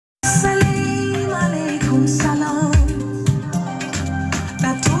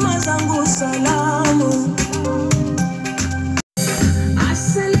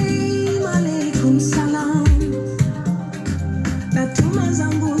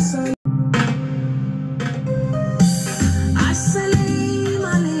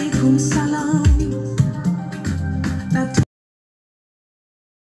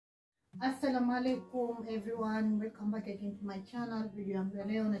Assalamualaikum everyone, welcome back again to my channel. Video yangu ya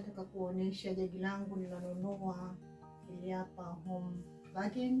leo nataka kuonesha jagi langu nilonunua ili hapa home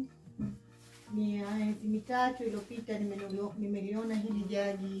bargain. Miezi mitatu iliyopita nimeliona hili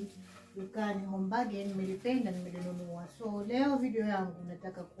jagi dukani home bargain, nimelipenda, nimelinunua. So leo video yangu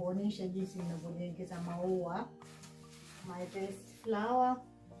nataka kuonesha jinsi ninavyoongeza maua, my best flower.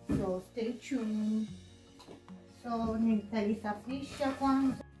 So stay tuned. So nitalisafisha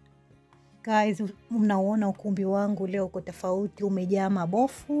kwanza. Guys, mnaona ukumbi wangu leo uko tofauti, umejaa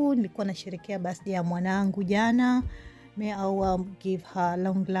mabofu. Nilikuwa nasherehekea birthday ya mwanangu jana. May Allah give her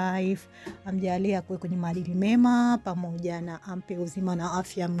long life, amjalie kuwe kwenye maadili mema, pamoja na ampe uzima na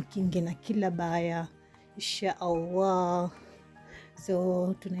afya, mkinge na kila baya insha Allah.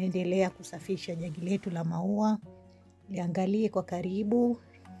 So tunaendelea kusafisha jagi letu la maua. Liangalie kwa karibu,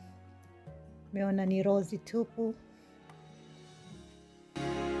 meona ni rose tupu.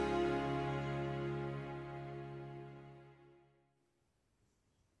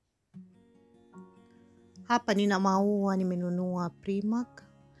 Hapa nina maua nimenunua Primark,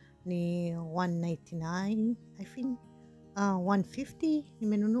 ni 199 I think, 150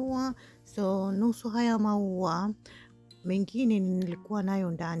 nimenunua. So nusu haya maua, mengine nilikuwa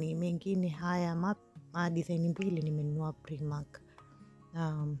nayo ndani, mengine haya design mbili nimenunua Primark.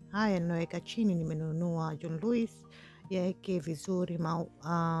 Haya ninaweka chini nimenunua John Lewis. Yaeke vizuri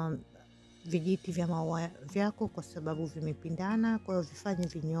vijiti vya maua vyako, kwa sababu vimepindana, kwa hiyo vifanye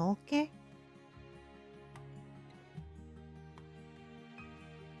vinyooke.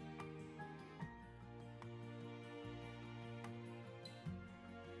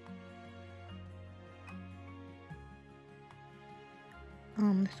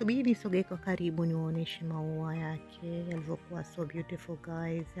 Subiri sogea kwa karibu niwaoneshe maua yake yalivyokuwa so beautiful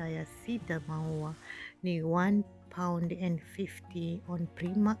guys. Haya 6 maua ni £1.50 on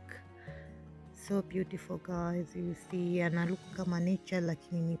Primark. So beautiful guys, you see, analuka kama nature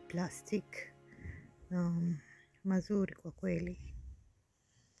lakini ni plastic. Mazuri kwa kweli,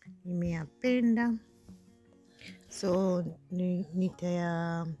 nimeyapenda. So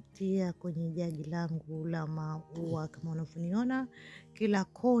nitayatia kwenye jagi langu la maua kama unavyoniona. Kila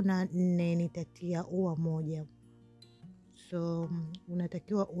kona 4 nitatia ua moja. So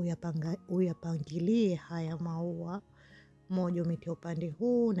unatakiwa uyapangilie haya maua, moja umetia upande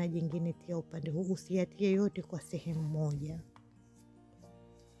huu na jingine tia upande huu, usiyatie yote kwa sehemu moja.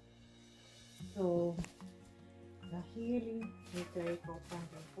 So na hili nitaweka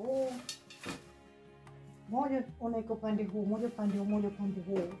upande huu, moja unaweka upande huu, moja upande huu, moja upande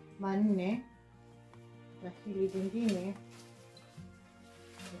huu, 4. Na hili lingine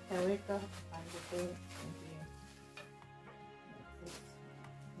nitaweka upande huu mwingine,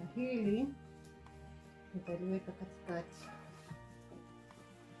 na hili nitaliweka katikati.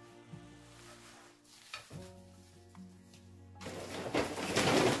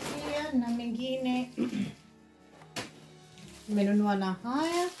 Pia na mengine nimenunua na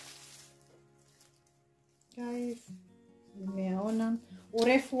haya guys, nimeona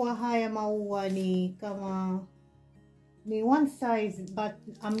urefu wa haya maua ni kama ni one size, but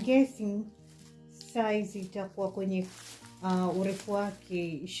I'm guessing size itakuwa kwenye urefu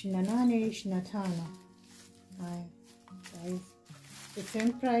wake 28 25. Haya guys, the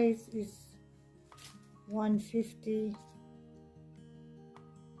same price is 150.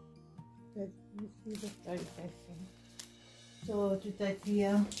 This is the price I think. So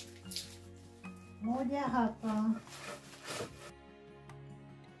tutatia moja hapa,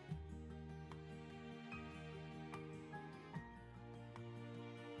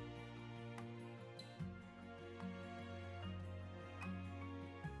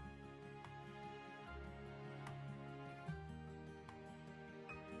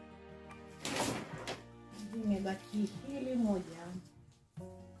 imebaki hili moja,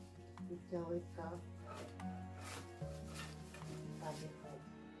 tutaweka pale.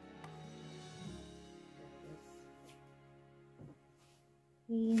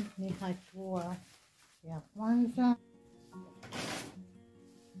 Hii ni hatua ya kwanza.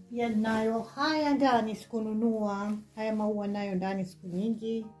 Pia nayo haya ndani sikununua, haya maua nayo ndani siku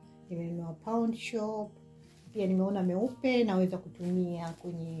nyingi, nimenunua Pound Shop. Pia nimeona meupe naweza kutumia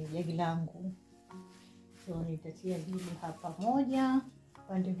kwenye jagi langu. So nitatia hili hapa moja,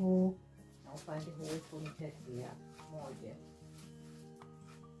 upande huu na upande huu nitatia moja.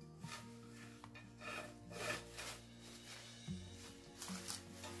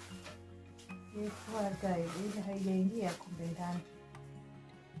 This one guys, hii haijaingia kumbe ndani.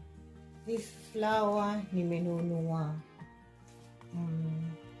 This flower nimenunua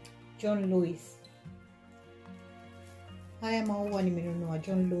John Lewis. Haya maua nimenunua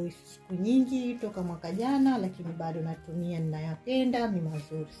John Lewis siku nyingi toka mwaka jana, lakini bado natumia, ninayapenda, ni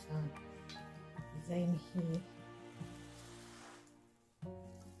mazuri sana. Design hii.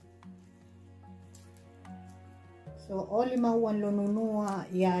 So ole maua nilonunua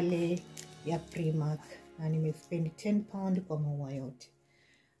yale ya Primark na nimespend 10 pound kwa maua yote.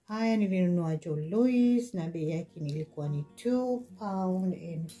 Haya nilinunua John Lewis na bei yake nilikuwa ni 2 pound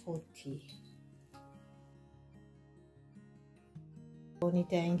and 40. So,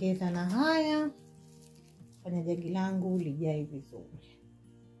 nitaongeza na haya fanya jagi langu lijae vizuri.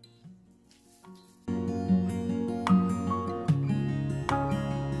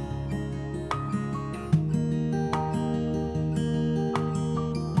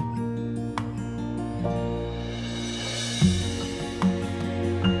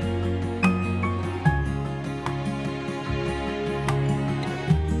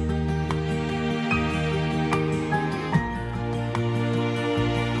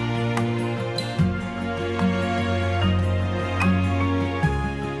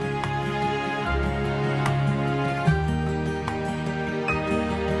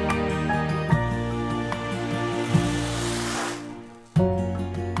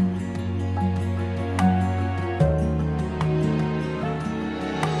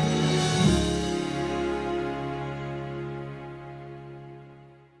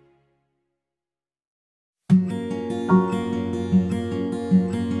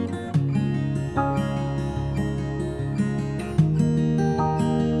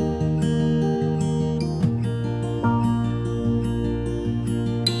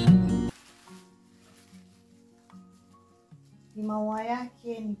 Maua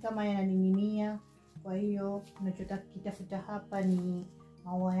yake ni kama yananing'inia, kwa hiyo tunachotaka kitafuta hapa ni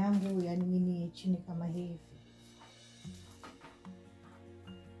maua yangu yaning'inie chini kama hivi.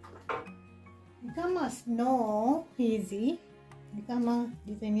 Ni kama snow hizi, ni kama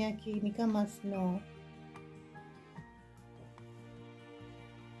design yake ni kama snow.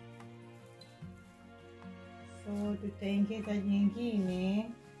 So tutaongeza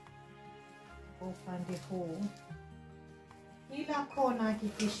jingine kwa upande huu. Kila kona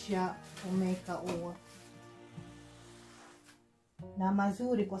hakikisha umeweka ua. Na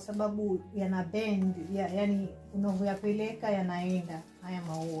mazuri kwa sababu yana bend, yani unavyoyapeleka yanaenda haya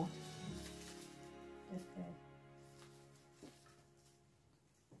maua. Okay.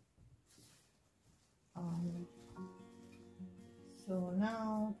 So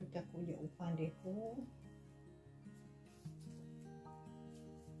now tutakuja upande huu.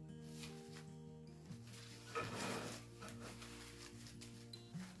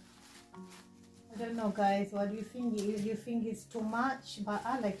 I don't know guys, what do you think? Do you think it's too much? But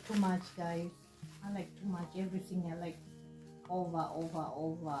I like too much, guys. I like too much. Everything I like over.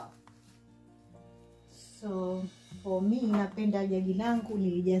 So for me, napenda jagi langu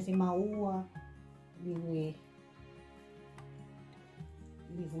lijaze maua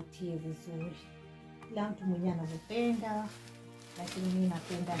livutie vizuri. Kila mtu mwenyewe anavyopenda, lakini mimi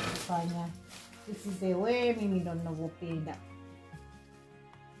napenda kufanya this is the way mimi ndo ninavyopenda.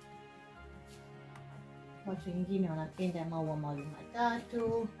 Watu wengine wanapenda maua mawili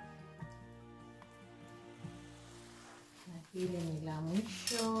matatu. Na hili ni la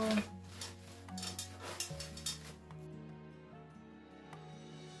mwisho.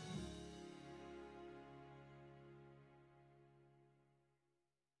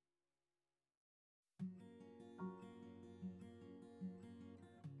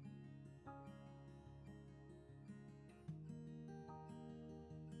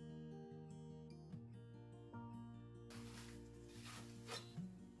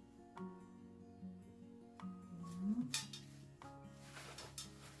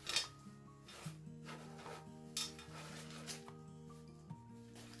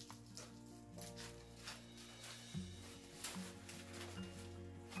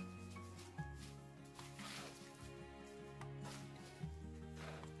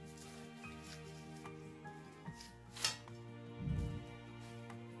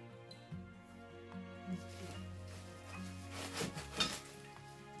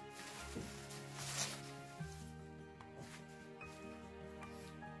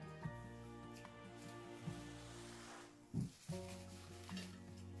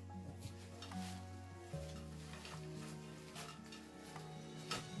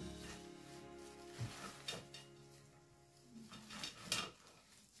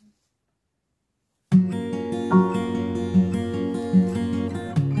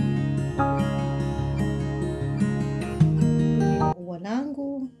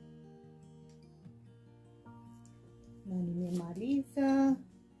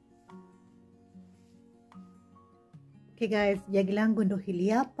 Okay guys, jagi langu ndo hili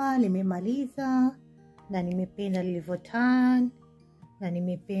hapa, nimemaliza na nimependa lilivyotan na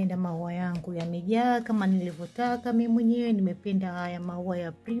nimependa maua yangu yamejaa kama nilivyotaka mimi mwenyewe. Nimependa haya maua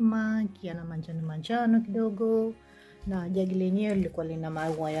ya prima kiana manjano manjano kidogo, na jagi lenyewe lilikuwa lina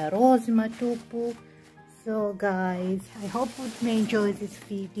maua ya rose matupu. So guys, I hope you may enjoy this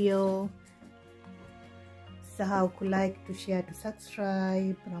video. Sahau ku like, to share, to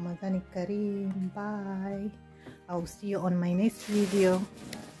subscribe. Ramadhani Kareem. Bye. I'll see you on my next video.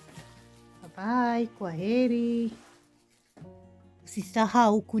 Bye. Kwaheri.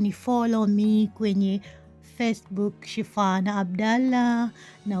 Usisahau kunifollow me kwenye Facebook Shifana Abdallah,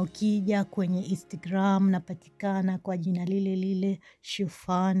 na ukija kwenye Instagram napatikana kwa jina lile lile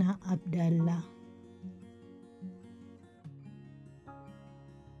Shifana Abdallah.